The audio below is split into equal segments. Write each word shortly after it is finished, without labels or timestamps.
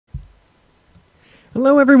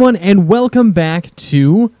Hello everyone and welcome back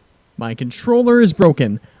to My Controller is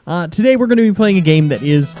Broken. Today we're going to be playing a game that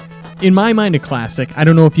is, in my mind, a classic. I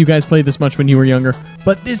don't know if you guys played this much when you were younger,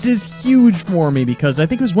 but this is huge for me because I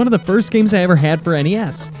think it was one of the first games I ever had for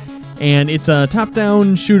NES. And it's a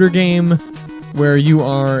top-down shooter game where you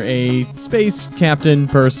are a space captain,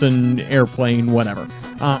 person, airplane, whatever.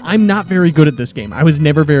 I'm not very good at this game. I was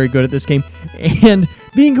never very good at this game. And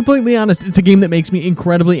being completely honest, it's a game that makes me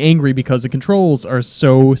incredibly angry because the controls are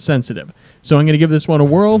so sensitive. So I'm going to give this one a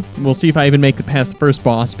whirl. And we'll see if I even make it past the first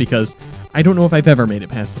boss because I don't know if I've ever made it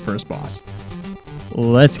past the first boss.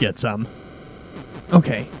 Let's get some.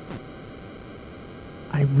 Okay.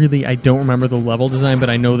 I don't remember the level design,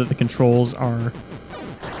 but I know that the controls are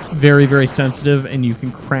very, very sensitive and you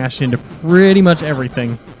can crash into pretty much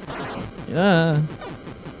everything.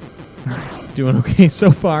 Alright, doing okay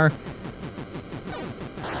so far.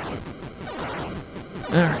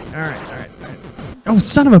 Alright. Oh,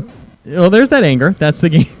 son of a... Well, there's that anger. That's the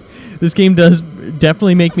game. This game does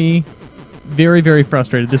definitely make me very, very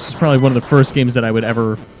frustrated. This is probably one of the first games that I would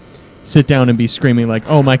ever sit down and be screaming like,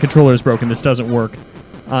 oh, my controller is broken, this doesn't work.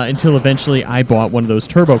 Until eventually I bought one of those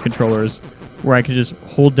turbo controllers where I could just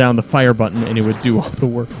hold down the fire button and it would do all the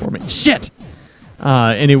work for me. Shit!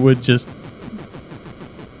 And it would just...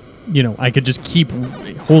 You know, I could just keep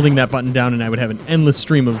holding that button down and I would have an endless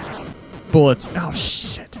stream of bullets. Oh,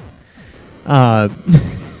 shit.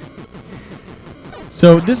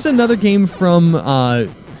 So this is another game from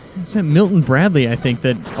is that Milton Bradley, I think,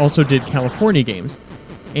 that also did California games.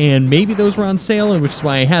 And maybe those were on sale, which is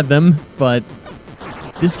why I had them, but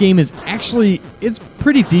this game is actually, it's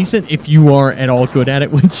pretty decent if you are at all good at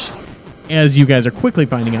it, which, as you guys are quickly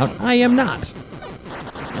finding out, I am not.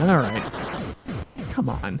 Alright. Come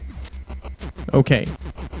on. Okay.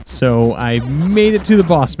 So I made it to the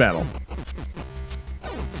boss battle.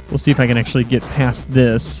 We'll see if I can actually get past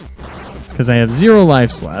this, because I have 0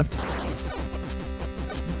 lives left.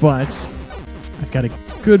 But I've got a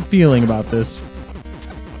good feeling about this.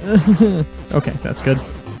 Okay, that's good.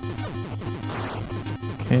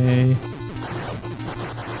 Okay.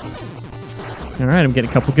 Alright, I'm getting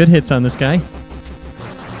a couple good hits on this guy.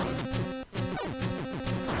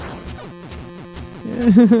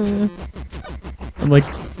 I'm like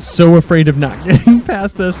so afraid of not getting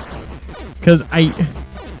past this because I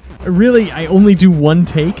only do one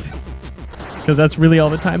take because that's really all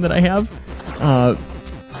the time that I have.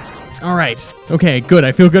 All right. Okay, good.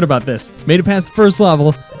 I feel good about this. Made it past the first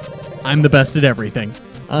level. I'm the best at everything.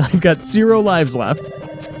 I've got 0 lives left.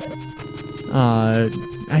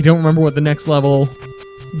 I don't remember what the next level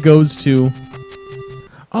goes to.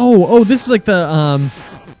 Oh, this is like the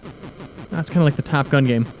that's kind of like the Top Gun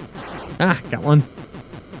game. Ah, got one.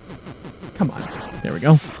 Come on. There we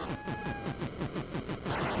go.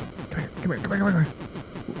 Come here.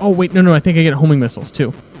 Oh, wait, no, I think I get homing missiles,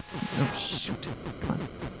 too. Oh, shoot. Come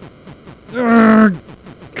on.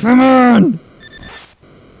 Come on!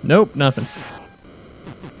 Nope, nothing.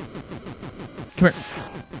 Come here.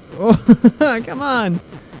 Oh, come on!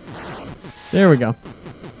 There we go.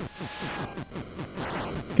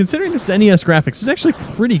 Considering this NES graphics, it's actually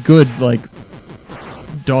pretty good, like,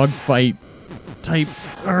 dogfight type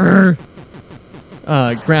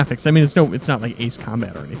graphics. I mean, it's not like Ace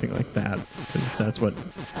Combat or anything like that, because that's what...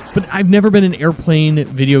 But I've never been an airplane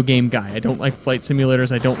video game guy. I don't like flight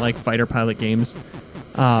simulators. I don't like fighter pilot games.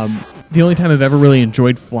 The only time I've ever really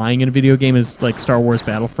enjoyed flying in a video game is like Star Wars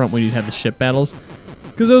Battlefront when you'd have the ship battles,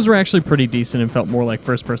 because those were actually pretty decent and felt more like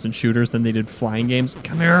first-person shooters than they did flying games.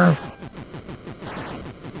 Come here!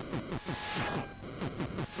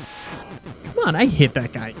 Come on, I hit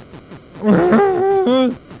that guy.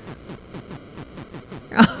 Oh,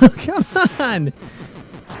 come on!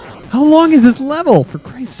 How long is this level? For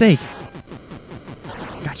Christ's sake.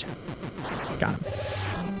 Gotcha. Got him.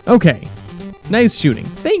 Okay. Nice shooting.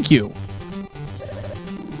 Thank you.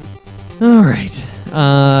 Alright.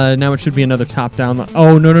 Now it should be another top-down...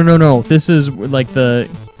 Oh, no. This is like the...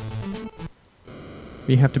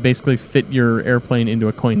 You have to basically fit your airplane into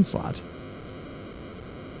a coin slot.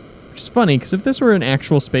 Which is funny, because if this were an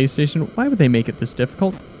actual space station, why would they make it this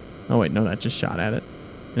difficult? Oh, wait, no, that just shot at it.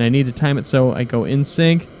 And I need to time it so I go in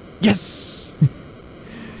sync. Yes!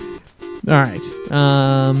 Alright.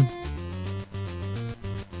 I'm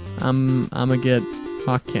gonna get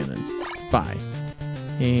hawk cannons. Bye.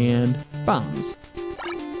 And bombs.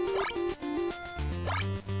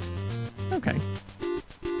 Okay.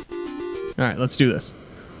 Alright, let's do this.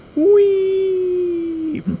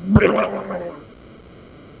 Whee!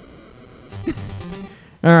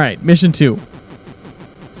 Alright, mission 2.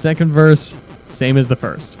 Second verse, same as the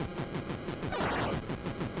first.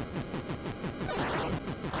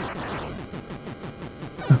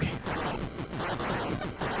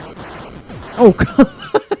 Oh, come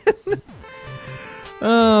on.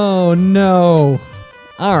 Oh, no.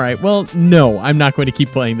 All right, well, no, I'm not going to keep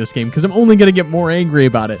playing this game because I'm only going to get more angry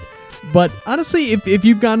about it. But honestly, if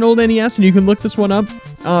you've got an old NES and you can look this one up,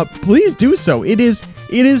 please do so. It is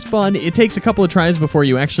fun. It takes a couple of tries before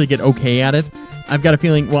you actually get okay at it. I've got a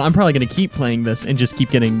feeling, well, I'm probably going to keep playing this and just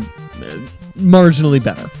keep getting marginally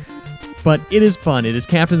better. But it is fun. It is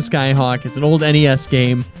Captain Skyhawk. It's an old NES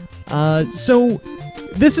game. So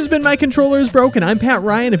this has been My Controller is Broken. I'm Pat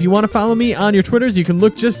Ryan. If you want to follow me on your Twitters, you can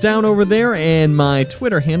look just down over there, and my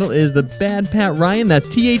Twitter handle is the Bad Pat Ryan. That's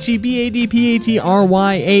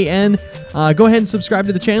TheBadPatryan. Go ahead and subscribe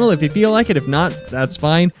to the channel if you feel like it. If not, that's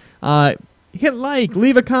fine. Hit like,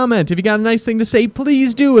 leave a comment. If you got a nice thing to say,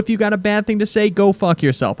 please do. If you got a bad thing to say, go fuck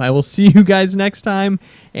yourself. I will see you guys next time,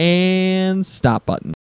 and stop button.